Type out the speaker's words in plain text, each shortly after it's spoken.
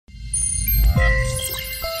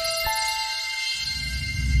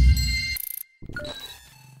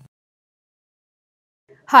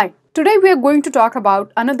Hi, today we are going to talk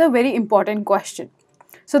about another very important question.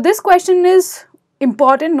 So this question is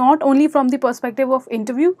important not only from the perspective of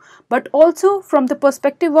interview but also from the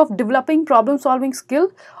perspective of developing problem solving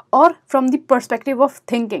skill or from the perspective of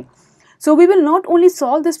thinking. So we will not only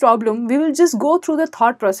solve this problem, we will just go through the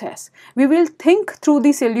thought process. We will think through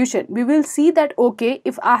the solution. We will see that, okay,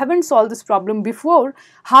 if I haven't solved this problem before,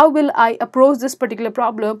 how will I approach this particular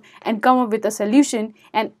problem and come up with a solution?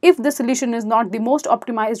 And if the solution is not the most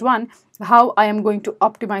optimized one, how I am going to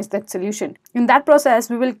optimize that solution. In that process,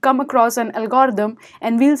 we will come across an algorithm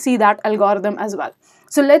and we'll see that algorithm as well.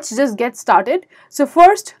 So let's just get started. So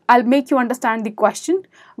first, I'll make you understand the question.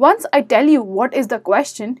 Once I tell you what is the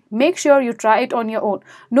question, make sure you try it on your own.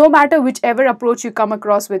 No matter whichever approach you come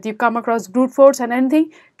across with, you come across brute force and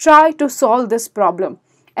anything, try to solve this problem.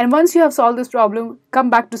 And once you have solved this problem, come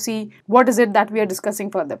back to see what is it that we are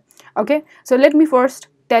discussing further. Okay, so let me first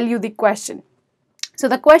tell you the question. So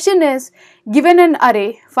the question is, given an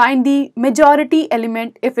array, find the majority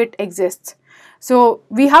element if it exists. So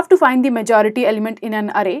we have to find the majority element in an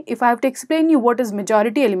array. If I have to explain you what is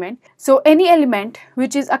majority element, so any element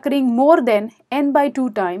which is occurring more than n by 2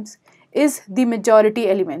 times is the majority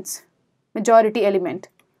element.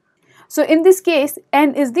 So in this case,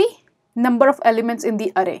 n is the number of elements in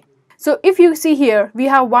the array. So if you see here, we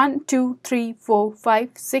have 1, 2, 3, 4, 5,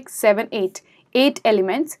 6, 7, 8. 8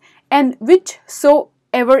 elements, and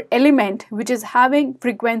whichsoever element which is having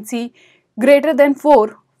frequency greater than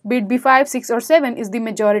 4, be it be 5, 6 or 7, is the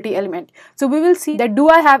majority element. So we will see that do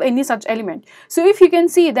I have any such element. So if you can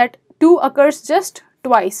see that 2 occurs just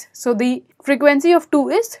twice, so the frequency of 2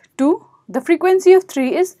 is 2, the frequency of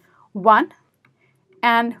 3 is 1,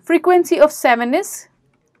 and frequency of 7 is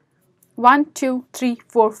 1, 2, 3,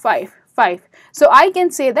 4, 5. So I can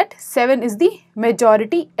say that 7 is the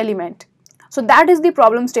majority element. So that is the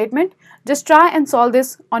problem statement. Just try and solve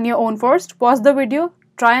this on your own first. Pause the video,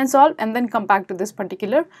 try and solve, and then come back to this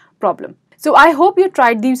particular problem. So I hope you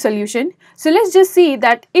tried the solution. So let's just see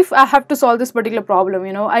that if I have to solve this particular problem,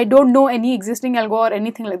 I don't know any existing algo or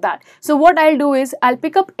anything like that. So what I'll do is I'll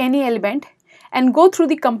pick up any element and go through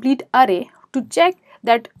the complete array to check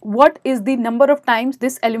that what is the number of times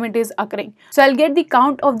this element is occurring. So I'll get the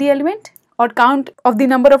count of the element or count of the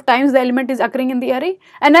number of times the element is occurring in the array,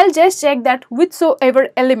 and I'll just check that whichsoever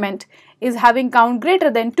element is having count greater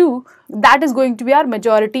than 2, that is going to be our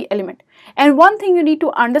majority element. And one thing you need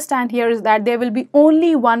to understand here is that there will be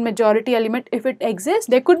only one majority element if it exists.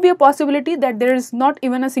 There could be a possibility that there is not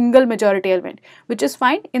even a single majority element, which is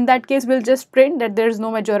fine. In that case, we'll just print that there is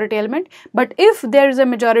no majority element. But if there is a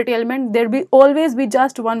majority element, there will always be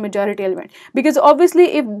just one majority element. Because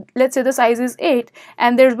obviously, if let's say the size is 8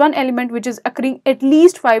 and there's one element which is occurring at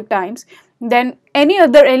least 5 times, then any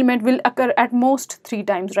other element will occur at most 3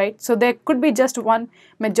 times, right? So there could be just one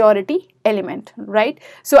majority element, right?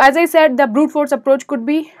 So as I said, the brute force approach could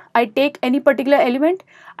be I take any particular element,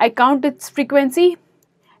 I count its frequency,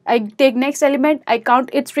 I take next element, I count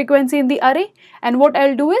its frequency in the array, and what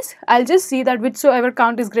I'll do is I'll just see that whichsoever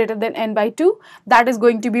count is greater than n by 2, that is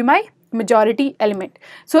going to be my majority element.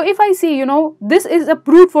 So if I see, this is a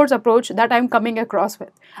brute force approach that I'm coming across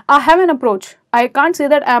with. I have an approach. I can't say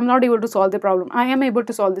that I am not able to solve the problem. I am able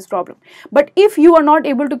to solve this problem. But if you are not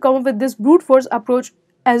able to come up with this brute force approach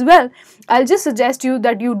as well, I'll just suggest you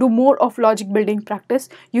that you do more of logic building practice.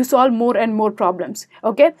 You solve more and more problems,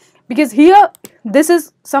 okay? Because here, this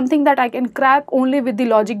is something that I can crack only with the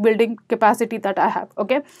logic building capacity that I have,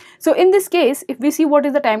 okay? So in this case, if we see what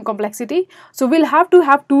is the time complexity, so we'll have to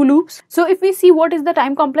have 2 loops. So if we see what is the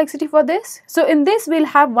time complexity for this, so in this we'll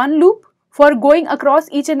have 1 loop for going across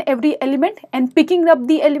each and every element and picking up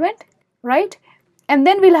the element, right? And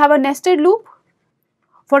then we'll have a nested loop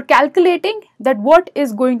for calculating that what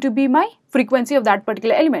is going to be my frequency of that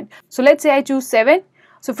particular element. So let's say I choose 7.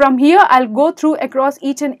 So from here, I'll go through across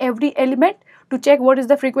each and every element to check what is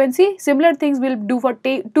the frequency. Similar things we'll do for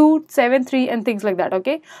 2, 7, 3 and things like that,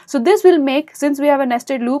 okay? So this will make, since we have a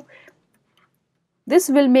nested loop, this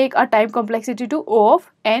will make our time complexity to O of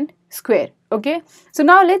n square, okay? So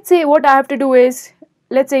now let's say what I have to do is,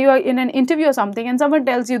 let's say you are in an interview or something and someone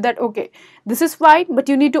tells you that, okay, this is fine, but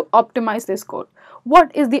you need to optimize this code.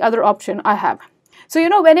 What is the other option I have?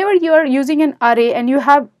 So, whenever you are using an array and you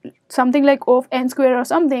have something like O of n square or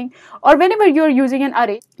something, or whenever you are using an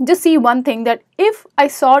array, just see one thing, that if I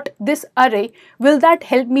sort this array, will that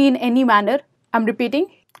help me in any manner? I'm repeating,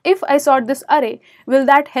 if I sort this array, will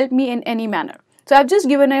that help me in any manner? So I've just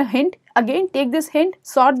given a hint. Again, take this hint,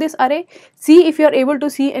 sort this array, see if you're able to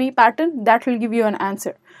see any pattern, that will give you an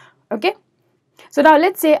answer, okay? So now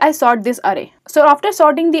let's say I sort this array. So after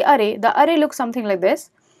sorting the array looks something like this.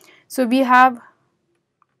 So we have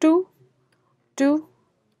 2, 2,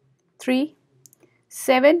 3,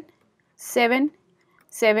 7, 7,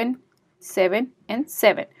 7, 7 and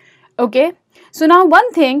 7. Okay, so now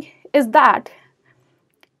one thing is that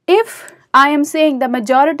if I am saying the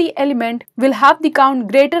majority element will have the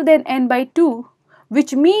count greater than n by 2,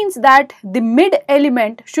 which means that the mid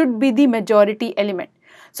element should be the majority element.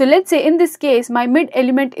 So let's say in this case my mid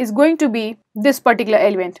element is going to be this particular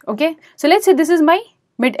element. Okay, so let's say this is my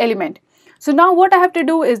mid element. So now what I have to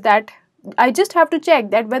do is that I just have to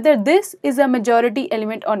check that whether this is a majority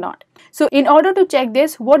element or not. So in order to check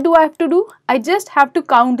this, what do I have to do? I just have to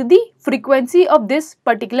count the frequency of this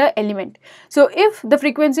particular element. So if the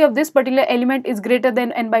frequency of this particular element is greater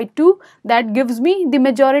than n by 2, that gives me the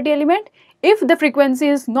majority element. If the frequency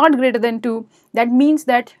is not greater than 2, that means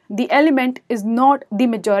that the element is not the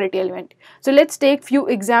majority element. So let's take few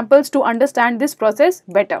examples to understand this process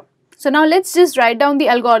better. So now let's just write down the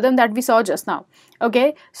algorithm that we saw just now.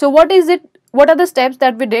 Okay, so what is it? What are the steps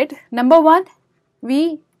that we did? Number 1,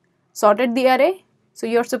 we sorted the array. So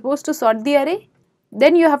you're supposed to sort the array.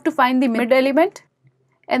 Then you have to find the mid element.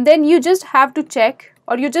 And then you just have to check,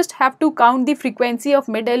 or you just have to count the frequency of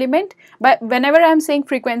mid element. But whenever I'm saying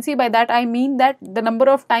frequency, by that I mean that the number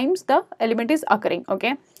of times the element is occurring.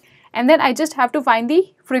 Okay, and then I just have to find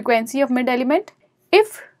the frequency of mid element.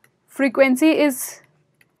 If frequency is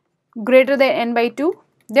greater than n by 2,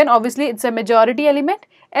 then obviously it's a majority element,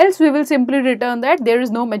 else we will simply return that there is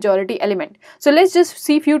no majority element. So let's just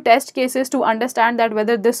see few test cases to understand that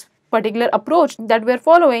whether this particular approach that we're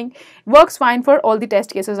following works fine for all the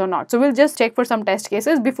test cases or not. So we'll just check for some test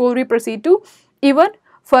cases before we proceed to even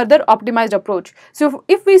further optimized approach. So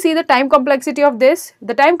if we see the time complexity of this,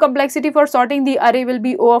 the time complexity for sorting the array will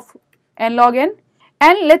be O of n log n,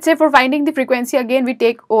 and let's say for finding the frequency, again we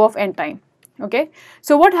take O of n time. Okay,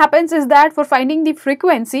 so what happens is that for finding the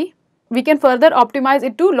frequency, we can further optimize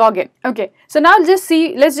it to log n. Okay, so now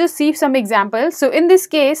let's just see some examples. So in this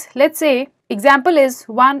case, let's say example is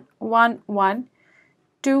 1, 1, 1,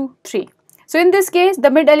 2, 3. So in this case,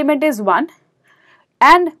 the mid element is 1,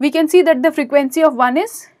 and we can see that the frequency of 1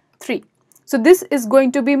 is 3. So this is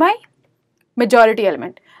going to be my majority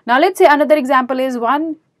element. Now let's say another example is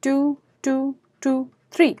 1, 2, 2, 2,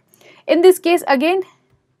 3. In this case, again,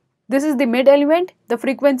 this is the mid element, the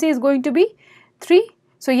frequency is going to be 3.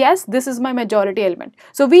 So yes, this is my majority element.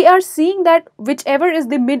 So we are seeing that whichever is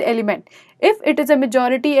the mid element, if it is a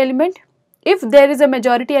majority element, if there is a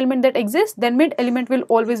majority element that exists, then mid element will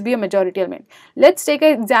always be a majority element. Let's take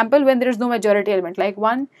an example when there is no majority element, like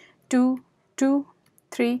 1, 2, 2,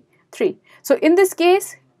 3, 3. So in this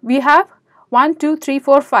case, we have 1, 2, 3,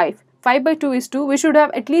 4, 5. 5 by 2 is 2. We should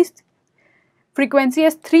have at least frequency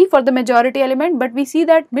as 3 for the majority element, but we see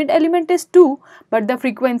that mid element is 2, but the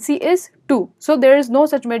frequency is 2. So there is no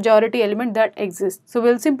such majority element that exists. So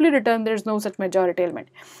we'll simply return there is no such majority element.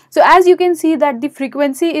 So as you can see that the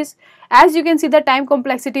frequency is, as you can see the time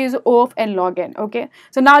complexity is O of n log n. Okay,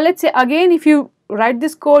 so now let's say again, if you write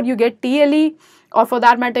this code, you get TLE, or for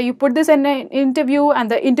that matter you put this in an interview and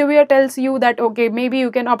the interviewer tells you that okay, maybe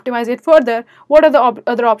you can optimize it further. What are the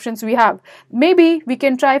other options we have? Maybe we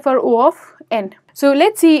can try for O of n. So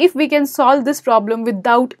let's see if we can solve this problem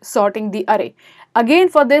without sorting the array. Again,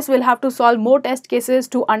 for this we'll have to solve more test cases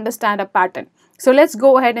to understand a pattern. So let's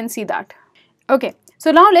go ahead and see that. Okay,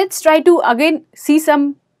 so now let's try to again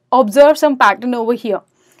observe some pattern over here.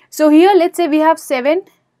 So here let's say we have 7,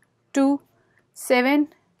 2, 7,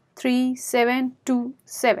 3, 7, 2,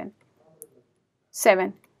 7,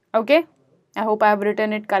 7. Okay, I hope I have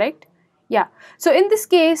written it correct. Yeah, so in this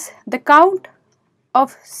case the count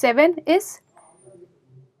of 7 is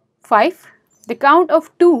 5, the count of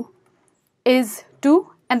 2 is 2,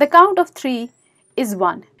 and the count of 3 is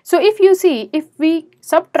 1. So if you see, if we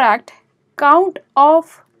subtract count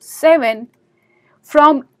of 7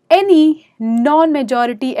 from any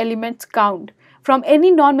non-majority elements count, from any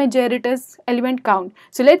non-majoritous element count.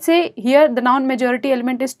 So let's say here the non-majority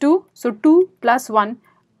element is 2, so 2 plus 1,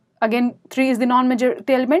 again 3 is the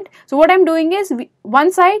non-majority element. So what I'm doing is,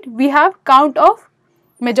 one side we have count of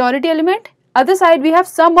majority element, other side we have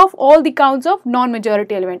sum of all the counts of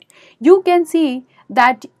non-majority element. You can see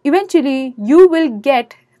that eventually you will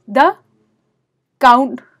get the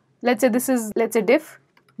count, let's say this is, let's say diff,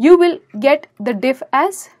 you will get the diff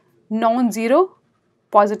as non-zero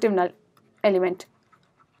positive null element.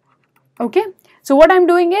 Okay, so what I'm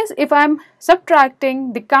doing is, if I'm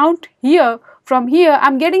subtracting the count here from here,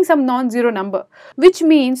 I'm getting some non-zero number, which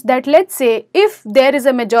means that let's say if there is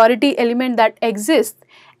a majority element that exists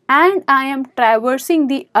and I am traversing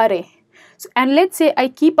the array, so, and let's say I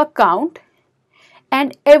keep a count,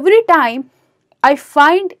 and every time I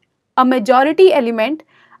find a majority element,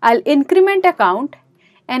 I'll increment a count,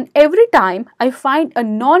 and every time I find a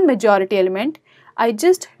non-majority element, I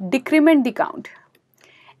just decrement the count.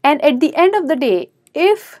 And at the end of the day,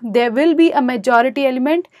 if there will be a majority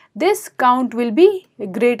element, this count will be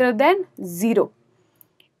greater than 0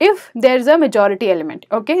 if there is a majority element,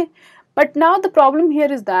 okay? But now the problem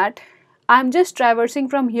here is that I'm just traversing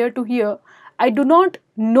from here to here. I do not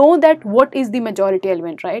know that what is the majority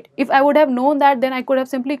element, right? If I would have known that, then I could have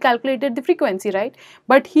simply calculated the frequency, right?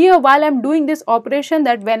 But here, while I'm doing this operation,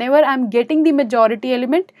 that whenever I'm getting the majority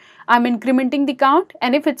element, I'm incrementing the count,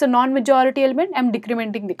 and if it's a non-majority element, I'm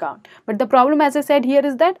decrementing the count. But the problem, as I said here,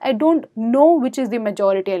 is that I don't know which is the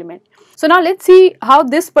majority element. So now let's see how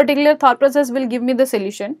this particular thought process will give me the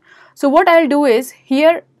solution. So what I'll do is,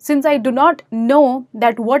 here, since I do not know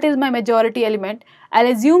that what is my majority element, I'll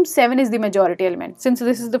assume 7 is the majority element, since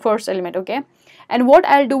this is the first element, okay? And what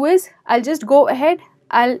I'll do is, I'll just go ahead,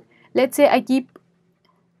 let's say I keep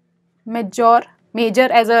major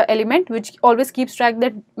as a element, which always keeps track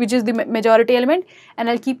that which is the majority element, and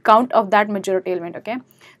I'll keep count of that majority element, okay?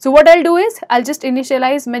 So what I'll do is, I'll just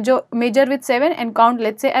initialize major with 7 and count,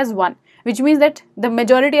 let's say, as 1, which means that the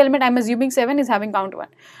majority element, I'm assuming 7, is having count 1.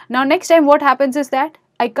 Now next time what happens is that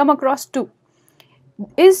I come across 2.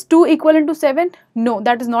 Is 2 equivalent to 7? No,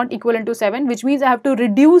 that is not equivalent to 7, which means I have to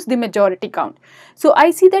reduce the majority count. So I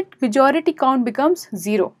see that majority count becomes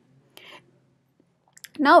 0.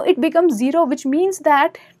 Now it becomes 0, which means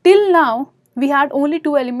that till now we had only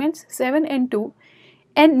 2 elements, 7 and 2,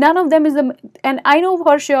 and none of them is the, and I know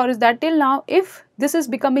for sure is that till now, if this is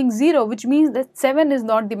becoming 0, which means that 7 is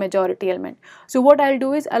not the majority element. So what I'll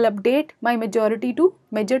do is, I'll update my majority to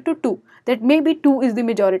major to 2, that maybe 2 is the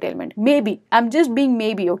majority element, maybe, I'm just being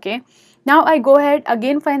maybe, okay? Now I go ahead,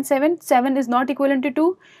 again find 7 is not equivalent to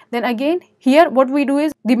 2, then again here what we do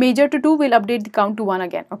is, the major to 2 will update the count to 1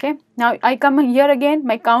 again, okay? Now I come here again,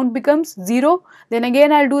 my count becomes 0, then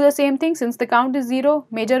again I'll do the same thing, since the count is 0,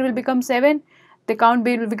 major will become 7, the count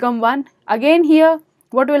will become 1, again here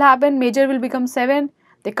what will happen, major will become 7,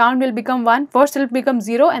 the count will become 1, first it will become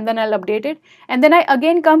 0 and then I'll update it, and then I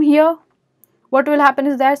again come here, what will happen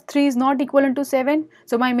is that 3 is not equivalent to 7,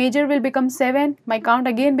 so my major will become 7, my count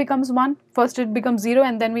again becomes 1, first it becomes 0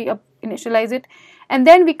 and then we initialize it, and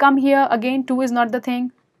then we come here again, 2 is not the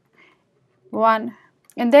thing, 1,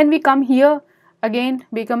 and then we come here again,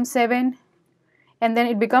 becomes 7, and then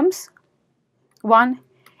it becomes 1,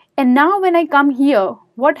 and now when I come here,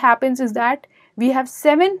 what happens is that we have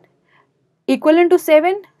 7 equivalent to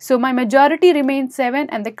 7, so my majority remains 7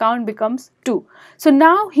 and the count becomes 2. So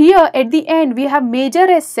now here at the end we have major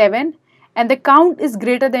as 7 and the count is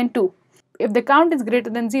greater than 2. If the count is greater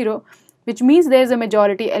than 0, which means there is a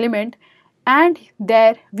majority element, and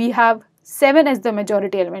there we have 7 as the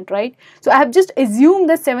majority element, right? So I have just assumed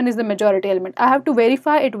that 7 is the majority element. I have to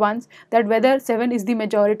verify it once that whether 7 is the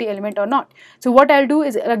majority element or not. So what I'll do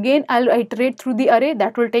is, again I'll iterate through the array,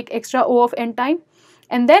 that will take extra O of n time,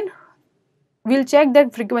 and then we'll check the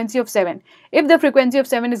frequency of 7. If the frequency of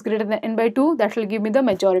 7 is greater than n by 2, that will give me the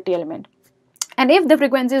majority element. And if the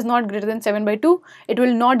frequency is not greater than 7 by 2, it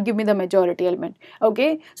will not give me the majority element,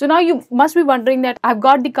 okay? So now you must be wondering that I've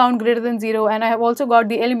got the count greater than 0 and I have also got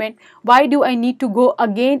the element. Why do I need to go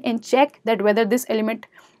again and check that whether this element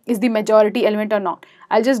is the majority element or not?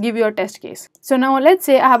 I'll just give you a test case. So now let's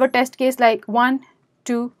say I have a test case like 1,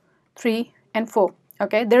 2, 3 and 4,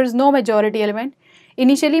 okay? There is no majority element.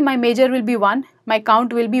 Initially my major will be 1, my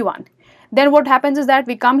count will be 1. Then what happens is that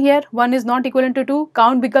we come here, 1 is not equivalent to 2,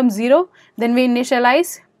 count becomes 0, then we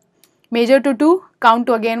initialize major to 2, count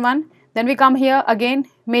to again 1, then we come here again,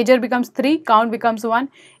 major becomes 3, count becomes 1,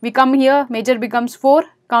 we come here, major becomes 4,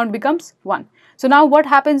 count becomes 1. So now what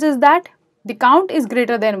happens is that the count is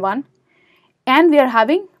greater than 1 and we are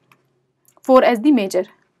having 4 as the major,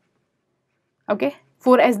 okay,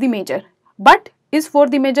 4 as the major, but is 4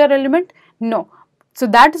 the major element? No. So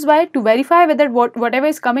that is why, to verify whether whatever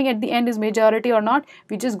is coming at the end is majority or not,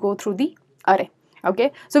 we just go through the array,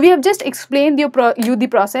 okay? So we have just explained you the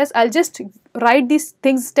process. I'll just write these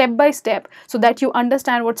things step by step so that you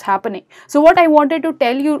understand what's happening. So what I wanted to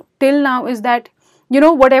tell you till now is that, you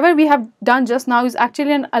know, whatever we have done just now is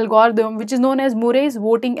actually an algorithm which is known as Murray's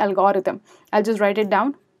voting algorithm. I'll just write it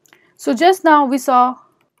down. So just now we saw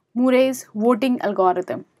Murray's voting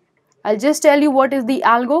algorithm. I'll just tell you what is the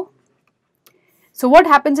algo. So what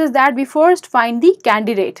happens is that we first find the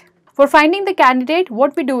candidate. For finding the candidate,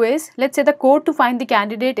 what we do is, let's say the code to find the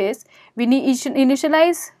candidate is, we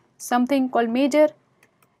initialize something called major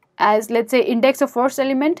as, let's say, index of first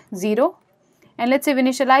element 0, and let's say we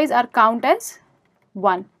initialize our count as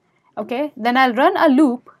 1, okay? Then I'll run a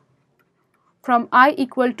loop from I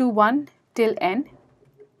equal to 1 till n,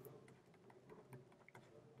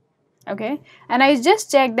 Okay, and I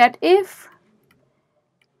just check that if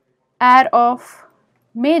array of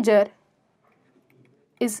major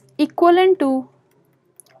is equivalent to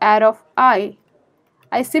array of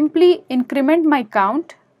I simply increment my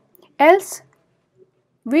count, else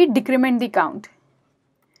we decrement the count.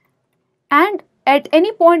 And at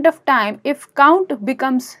any point of time, if count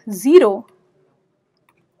becomes 0,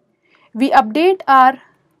 we update our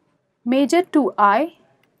major to I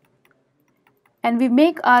and we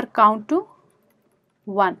make our count to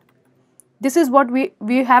 1. This is what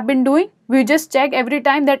we have been doing. We just check every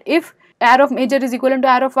time that if array of major is equivalent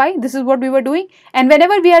to array of I, this is what we were doing. And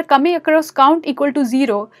whenever we are coming across count equal to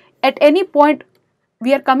 0, at any point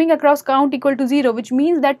we are coming across count equal to 0, which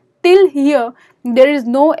means that till here there is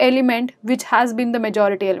no element which has been the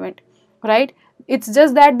majority element, right? It's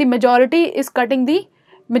just that the majority is cutting the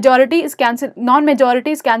majority is non-majority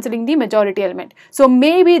is cancelling the majority element. So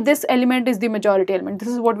maybe this element is the majority element. This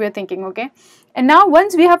is what we are thinking, okay? And now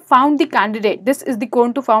once we have found the candidate, this is the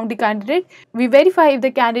cone to found the candidate, we verify if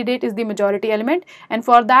the candidate is the majority element, and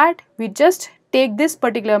for that we just take this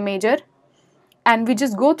particular major and we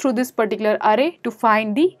just go through this particular array to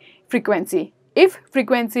find the frequency. If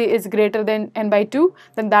frequency is greater than n by 2,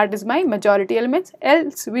 then that is my majority elements,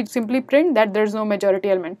 else we simply print that there is no majority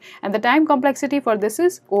element, and the time complexity for this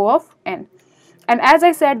is O of n. And as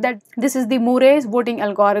I said that this is the Murray's voting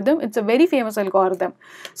algorithm. It's a very famous algorithm.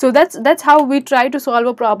 So that's how we try to solve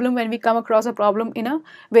a problem when we come across a problem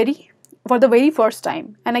for the very first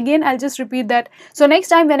time. And again, I'll just repeat that. So next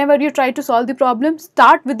time whenever you try to solve the problem,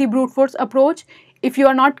 start with the brute force approach. If you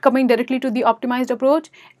are not coming directly to the optimized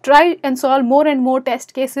approach, try and solve more and more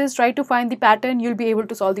test cases, try to find the pattern, you'll be able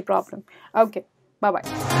to solve the problem. Okay,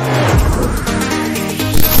 bye-bye.